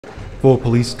For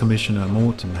Police Commissioner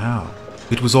Morton Howe,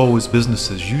 it was always business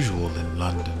as usual in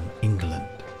London, England.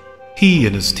 He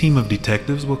and his team of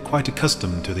detectives were quite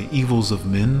accustomed to the evils of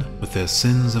men with their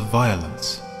sins of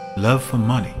violence, love for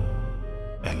money,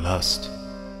 and lust.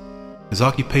 His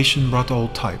occupation brought all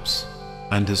types,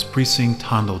 and his precinct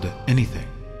handled anything.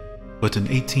 But in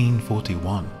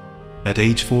 1841, at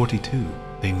age 42,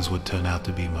 things would turn out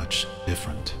to be much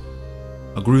different.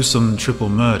 A gruesome triple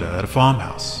murder at a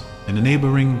farmhouse in a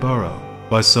neighboring borough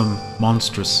by some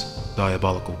monstrous,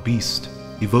 diabolical beast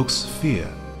evokes fear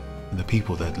in the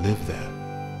people that live there.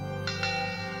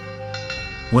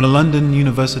 When a London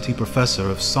University professor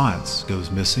of science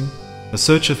goes missing, a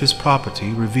search of his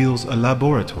property reveals a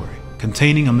laboratory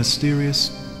containing a mysterious,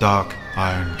 dark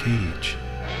iron cage.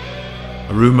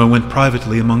 A rumor went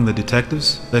privately among the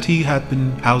detectives that he had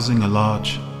been housing a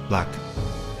large, black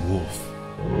wolf.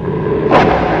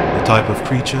 The type of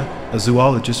creature a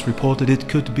zoologist reported it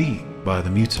could be by the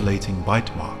mutilating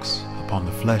bite marks upon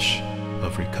the flesh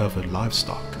of recovered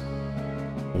livestock.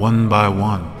 One by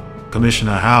one,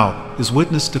 Commissioner Howe is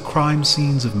witness to crime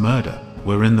scenes of murder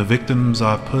wherein the victims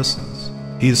are persons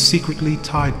he is secretly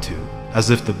tied to, as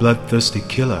if the bloodthirsty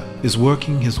killer is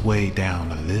working his way down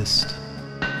a list.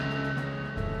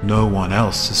 No one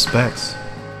else suspects.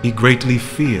 He greatly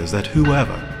fears that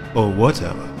whoever or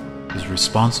whatever is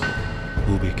responsible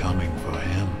will be coming for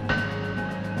him.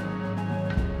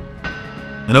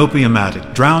 An opium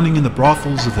addict drowning in the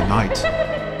brothels of the night,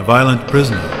 a violent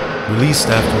prisoner released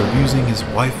after abusing his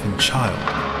wife and child,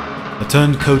 a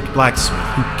turncoat blacksmith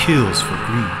who kills for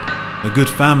greed, a good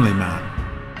family man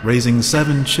raising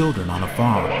 7 children on a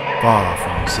farm far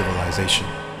from civilization,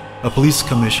 a police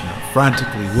commissioner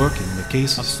frantically working the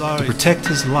cases to protect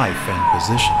his life and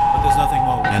position,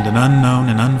 and an unknown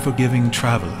and unforgiving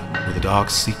traveler with a dark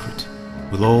secret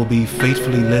will all be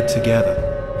fatefully led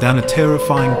together down a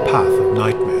terrifying path of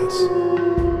nightmares,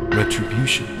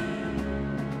 retribution,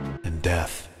 and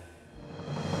death.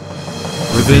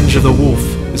 Revenge of the Wolf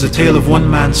is a tale of one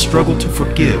man's struggle to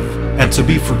forgive and to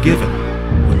be forgiven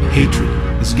when hatred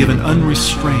is given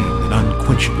unrestrained and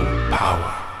unquenchable power.